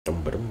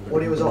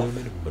Audio was off.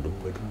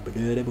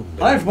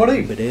 Hi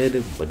everybody!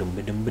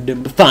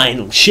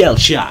 Final shell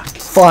shock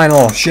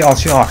Final shell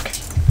shock.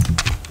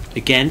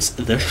 against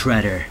the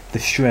Shredder. The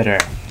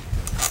Shredder.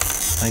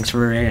 Thanks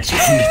for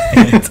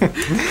asking.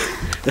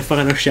 The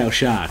final shell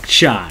shock.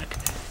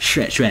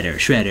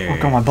 Shredder.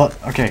 Oh god, my butt.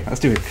 Okay,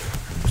 let's do it.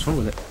 What's wrong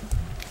with it?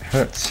 It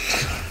hurts.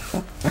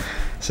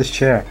 It's this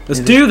chair. Let's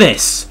do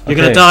this! You're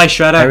Okay. gonna die,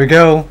 Shredder. There we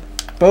go.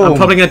 Boom. I'm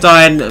probably gonna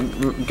die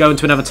and go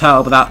into another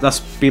turtle, but that's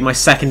be my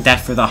second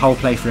death for the whole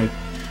playthrough.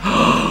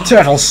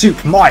 Turtle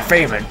soup, my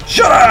favourite.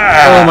 Shut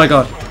up! Oh my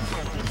god.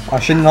 I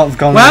should not have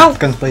gone Well-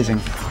 guns blazing.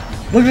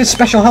 Look at this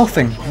special health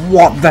thing.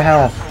 What the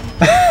hell?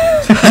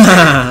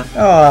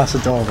 Oh, that's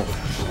adorable.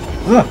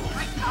 Ugh.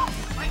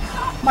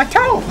 My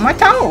toe! My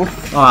toe!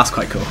 Oh, that's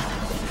quite cool.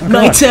 Oh,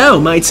 My God. toe!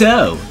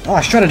 Oh,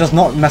 Shredder does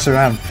not mess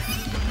around.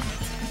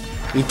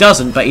 He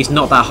doesn't, but he's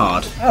not that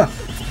hard. Oh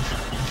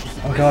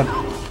god.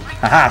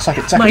 Haha, suck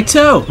it, suck My it.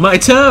 toe! Oh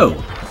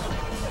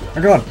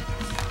god.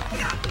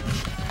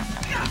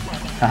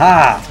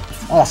 Haha.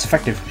 Oh, that's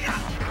effective.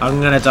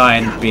 I'm gonna die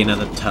and be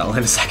another turtle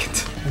in a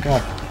second. Oh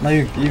god. No,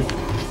 you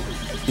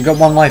got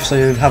one life, so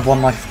you have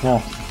one life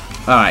more.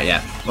 Alright,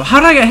 yeah. Well,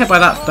 how did I get hit by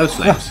those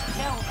flames?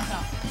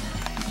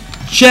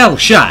 Shell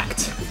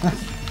shocked!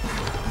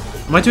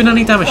 Am I doing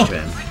any damage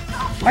to him?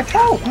 My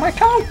toe! My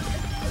toe!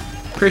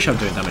 Pretty sure I'm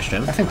doing damage to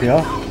him. I think we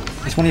are.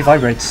 It's when he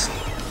vibrates.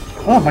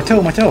 Oh, my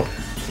toe, my toe!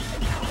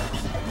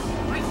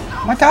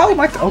 My toe,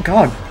 my toe! Oh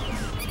god.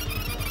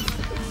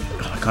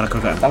 Oh my god, I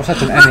could've got That him. was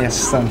such an NES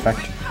sound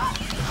effect.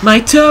 My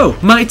toe!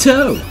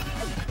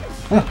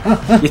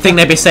 You think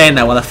they'd be saying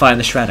that while they're fighting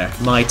the Shredder?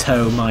 My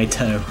toe.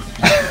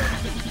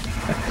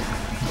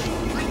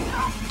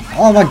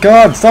 Oh my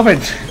god, stop it!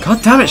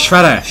 God damn it,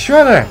 Shredder!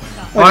 Shredder!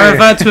 I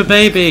revert to a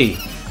baby!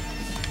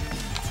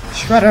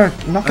 Shredder,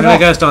 knock I'm it gonna off!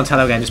 go as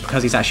Donatello again just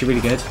because he's actually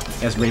really good.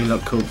 He has really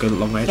cool, good at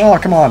long range. Oh,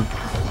 come on!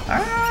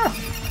 Ah.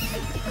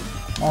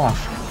 Oh.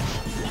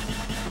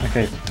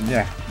 Okay,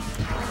 yeah.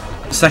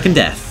 Second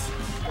death.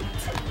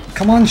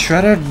 Come on,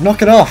 Shredder,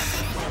 knock it off!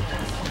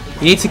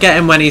 You need to get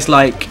him when he's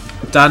like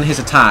done his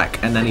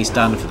attack and then he's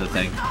done for the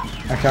thing.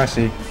 Okay, I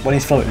see. When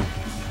he's floating.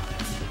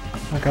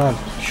 Oh god.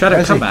 Where Shredder,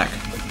 is come he? back.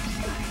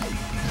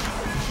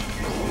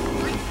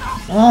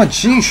 Oh,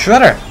 gee,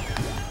 Shredder!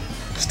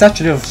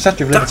 Statue of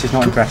Liberty is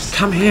not impressed.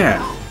 Come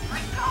here.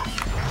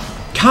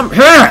 Come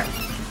here!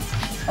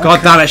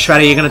 God damn it,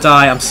 Shredder, you're gonna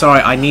die. I'm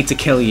sorry, I need to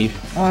kill you.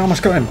 Oh, I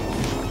almost got him.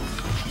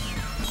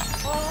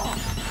 Oh,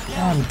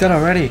 I'm dead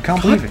already.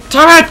 Can't believe it.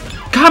 Damn it!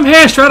 Come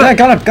here, Shredder! Yeah,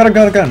 got him.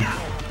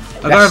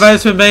 I got reverted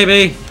to a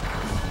baby.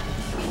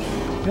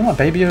 You're not a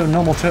baby, you're a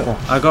normal turtle.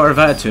 I got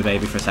reverted to a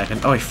baby for a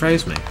second. Oh, he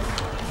froze me.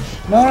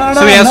 No,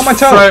 So he has not my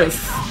toe.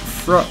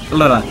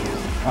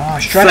 Oh,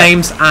 Shredder.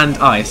 Flames and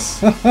ice.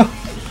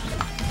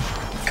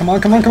 Come on.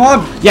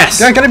 Yes!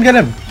 Get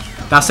him.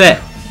 That's it.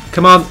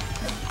 Come on.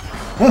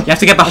 You have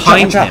to get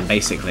behind watch out. him,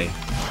 basically.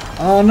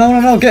 Oh,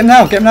 no. Get him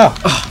now. No.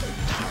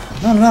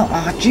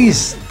 Ah,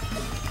 jeez.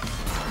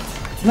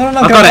 No.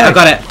 I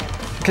got it.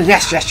 Okay,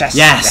 yes.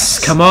 Yes.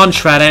 Come on,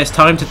 Shredder. It's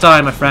time to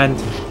die, my friend.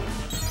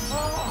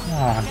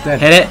 Oh, I'm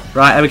dead. Hit it.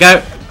 Right, there we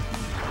go.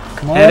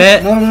 Come on. Hit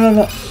it.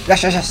 No.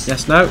 Yes.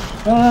 Yes, no.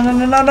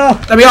 No.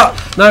 There we are.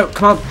 No,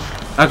 come on.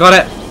 I got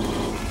it.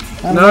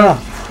 No.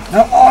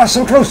 Oh,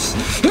 so close.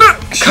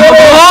 Come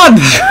on!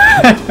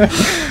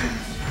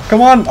 Come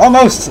on,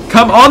 almost.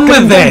 Come on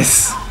with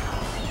this!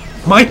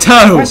 My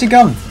toe! Where's he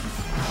gone?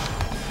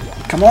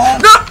 Come on.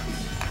 No!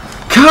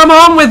 Come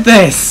on with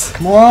this!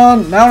 Come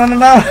on.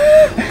 No.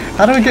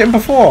 How did we get him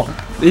before?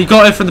 You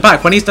got him from the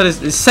back. When he's done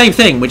his same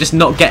thing, we're just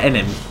not getting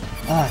him.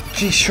 Ah,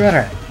 gee,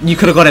 Shredder. You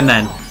could have got him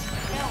then.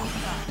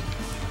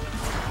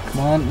 Come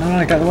on. No,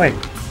 get out of the way.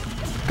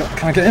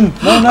 Can I get in?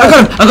 No.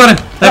 I got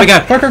him! There we go.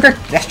 Quick.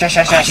 Yes.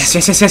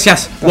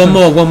 Yes. One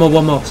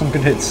more. Some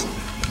good hits.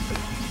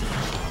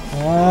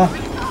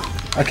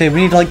 Okay,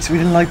 we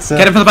didn't like to.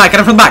 Get him from the back.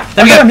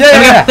 There we go.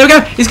 Yeah. There we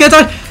go. He's gonna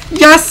die.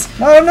 Yes!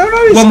 No.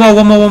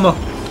 One more.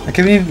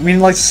 Okay, we need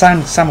like to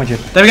sandwich it.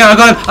 There we go. I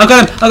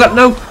got him.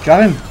 No.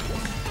 Grab him.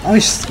 Oh,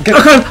 he's I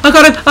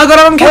got him.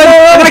 I'm killing him.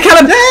 I'm gonna kill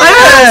him.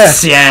 Yeah!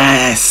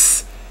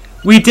 Yes.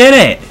 We did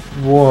it.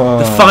 Whoa.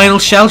 The final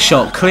shell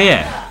shot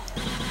clear.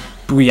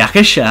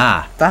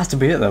 Booyakasha. That has to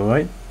be it though,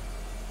 right?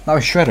 That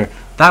was Shredder.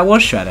 That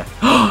was Shredder.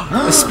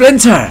 A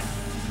splinter!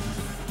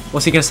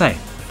 What's he gonna say?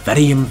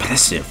 Very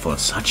impressive for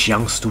such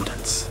young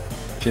students.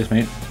 Cheers,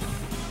 mate.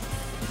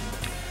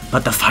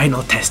 But the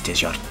final test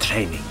is your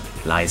training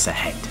lies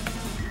ahead.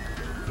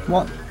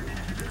 What?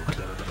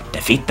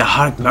 Defeat the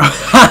hard mode.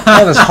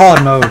 That was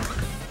hard mode.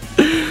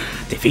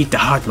 Defeat the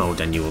hard mode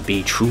and you will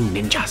be true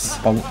ninjas.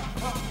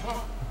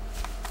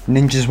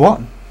 Ninjas what?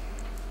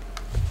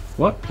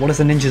 What? What is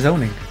the ninjas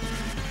owning?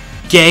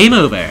 Game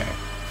over.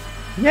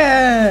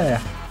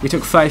 Yeah! We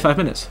took 35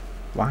 minutes.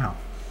 Wow.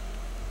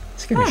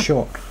 It's gonna be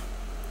short.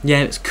 Yeah,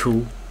 it's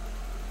cool.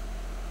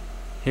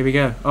 Here we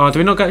go. Oh, do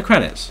we not get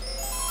credits?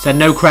 So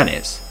no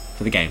credits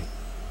for the game.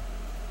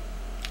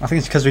 I think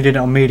it's because we did it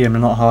on medium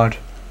and not hard.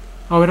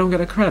 Oh, we don't get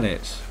the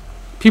credits.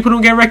 People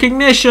don't get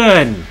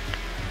recognition.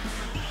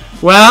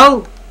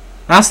 Well,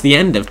 that's the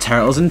end of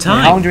Turtles in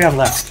Time. How long do we have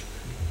left?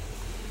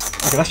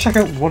 Okay, let's check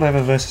out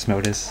whatever versus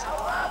mode is.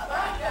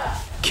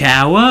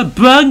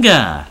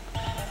 Cowabunga!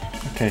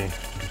 Okay.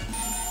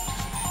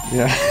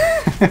 Yeah.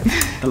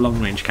 The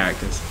long-range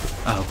characters.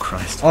 Oh,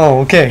 Christ. Oh,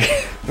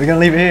 okay. We're gonna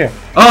leave it here.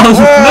 Oh,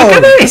 Whoa, look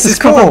at this! this is It's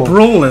proper cool.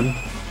 brawling.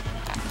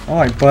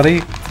 Alright,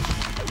 buddy.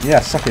 Yeah,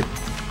 suck it.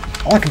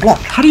 Oh, I can block.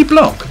 How do you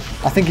block?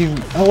 I think you...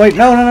 Oh, wait,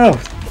 no.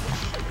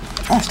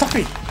 Oh, stop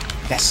it.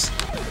 Yes.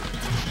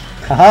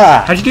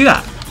 Haha. How'd you do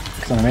that?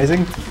 Is that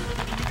amazing?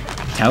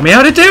 Tell me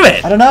how to do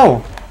it! I don't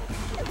know.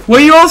 Well,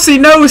 you obviously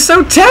know,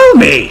 so tell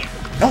me!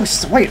 Oh,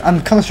 wait,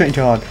 I'm concentrating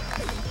too hard.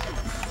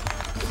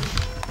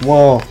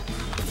 Whoa.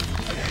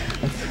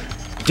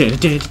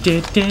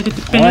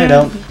 Oh, I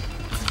don't.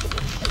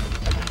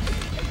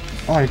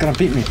 Oh, you're gonna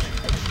beat me.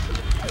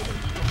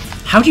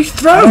 How do you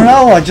throw? I don't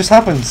know, it just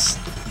happens.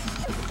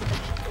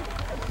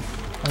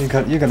 Oh,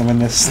 you're gonna win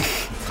this.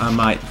 I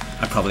might.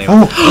 I probably Oh,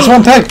 won't. this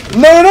one time.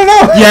 No.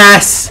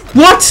 Yes!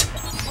 What?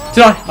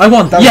 Did I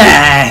won. That was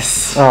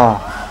Yes! Oh,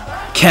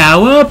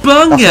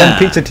 Cowabunga! that's one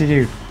pizza to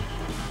you.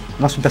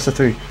 Must be best of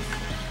 3.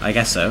 I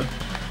guess so.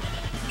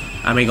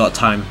 And we got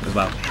time as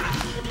well.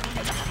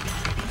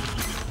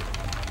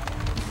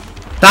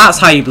 That's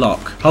how you block.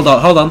 Hold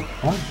on.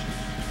 What?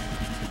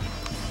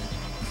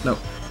 No.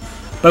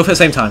 Both at the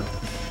same time.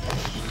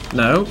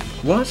 No.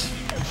 What?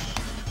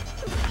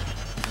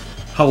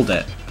 Hold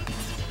it.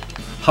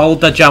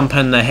 Hold the jump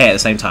and the hit at the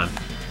same time.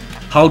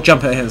 Hold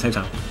jump and hit at the same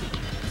time.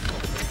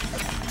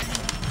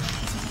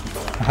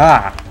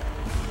 Aha.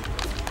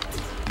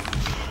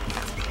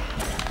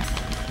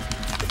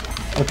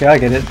 Okay, I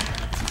get it.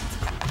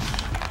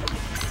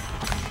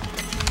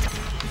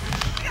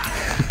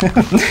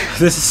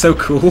 This is so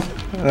cool.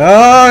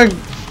 Oh,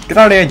 get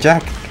out of here,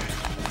 Jack.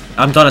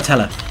 I'm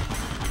Donatello.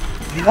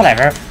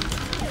 Whatever.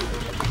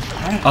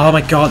 Oh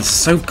my god, it's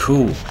so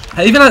cool.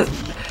 Even though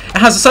it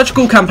has such a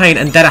cool campaign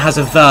and then it has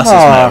a versus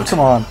Oh, mode. come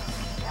on.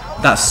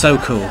 That's so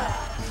cool.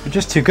 You're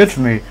just too good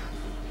for me.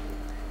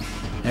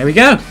 There we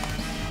go.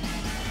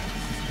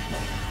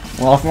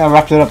 Well, I think I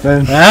wrapped it up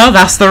then. Well,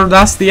 that's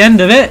the end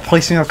of it.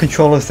 Placing our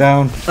controllers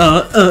down.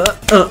 I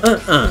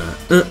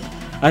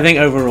think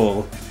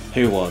overall,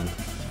 who won?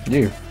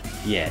 You.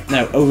 Yeah.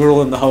 No,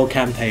 overall in the whole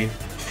campaign.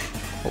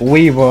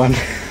 We won.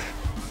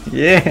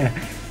 Yeah.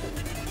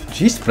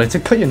 Jeez, Splinter,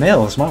 cut your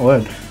nails, my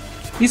word.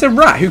 He's a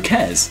rat. Who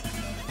cares?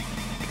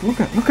 Look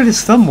at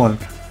his thumb one.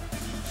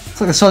 It's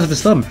like the size of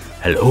his thumb.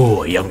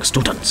 Hello, young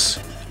students.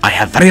 I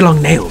have very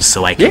long nails,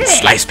 so I can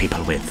slice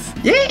people with.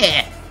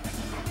 Yeah.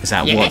 Is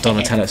that what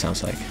Donatello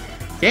sounds like?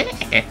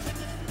 Yeah.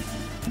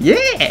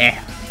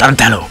 Yeah.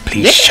 Donatello,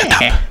 please shut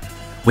up.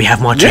 We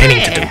have more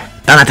training to do.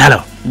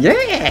 Donatello.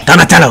 Yeah.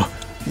 Donatello.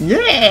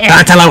 Yeah.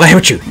 Donatello, I will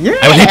hit you. Yeah.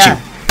 I will hit you.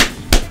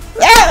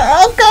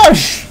 Oh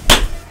gosh.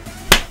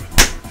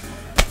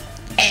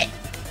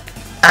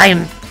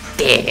 I'm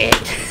dead.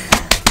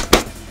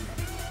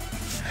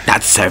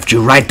 That served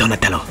you right,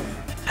 Donatello.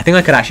 I think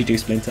I could actually do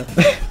Splinter.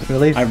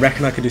 Really? I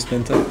reckon I could do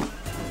Splinter.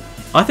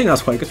 I think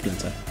that's quite a good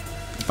Splinter.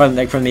 From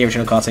the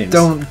original cartoons.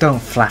 Don't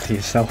flatter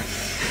yourself.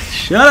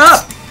 Shut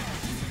up!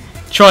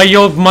 Try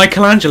your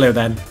Michelangelo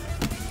then.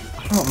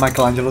 I don't know what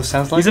Michelangelo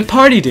sounds like. He's a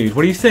party dude,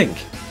 what do you think?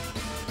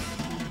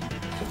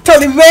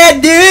 totally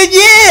rad, dude.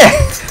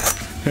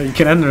 Yeah. You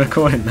can end the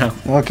recording now.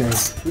 Okay.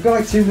 We got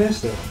like 2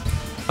 minutes though.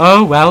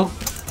 Oh well.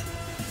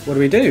 What do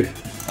we do?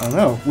 I don't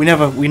know. We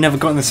never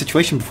got in this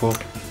situation before.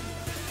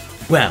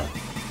 Well.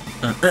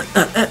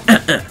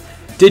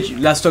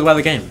 Let's talk about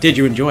the game. Did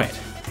you enjoy it?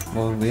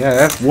 Well,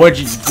 yeah. What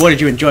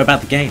did you enjoy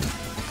about the game?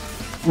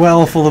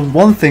 Well, for the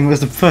one thing, it was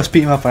the first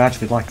beat 'em up I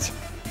actually liked.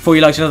 Thought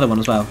you liked another one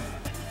as well.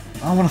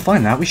 I want to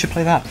find that. We should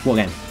play that. What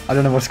game? I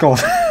don't know what it's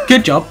called.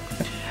 Good job.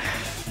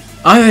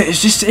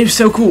 It was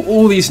so cool.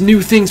 All these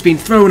new things being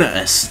thrown at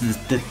us.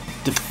 The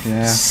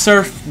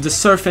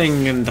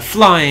surfing and the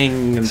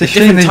flying and the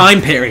different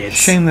time periods.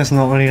 Shame there's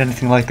not really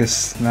anything like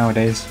this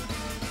nowadays.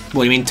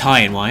 What do you mean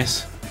tie-in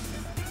wise?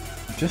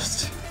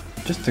 Just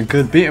a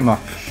good beat 'em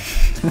up.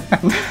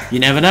 You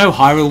never know.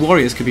 Hyrule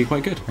Warriors could be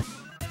quite good.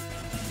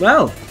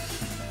 Well,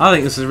 I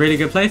think this was a really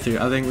good playthrough.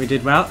 I think we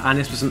did well, and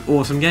this was an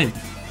awesome game.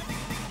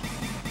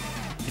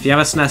 If you have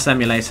a SNES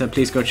emulator,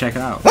 please go check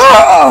it out.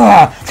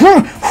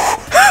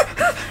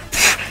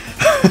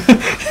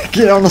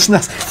 Get on the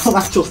SNES. On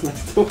actual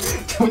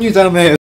SNES. Don't use animators.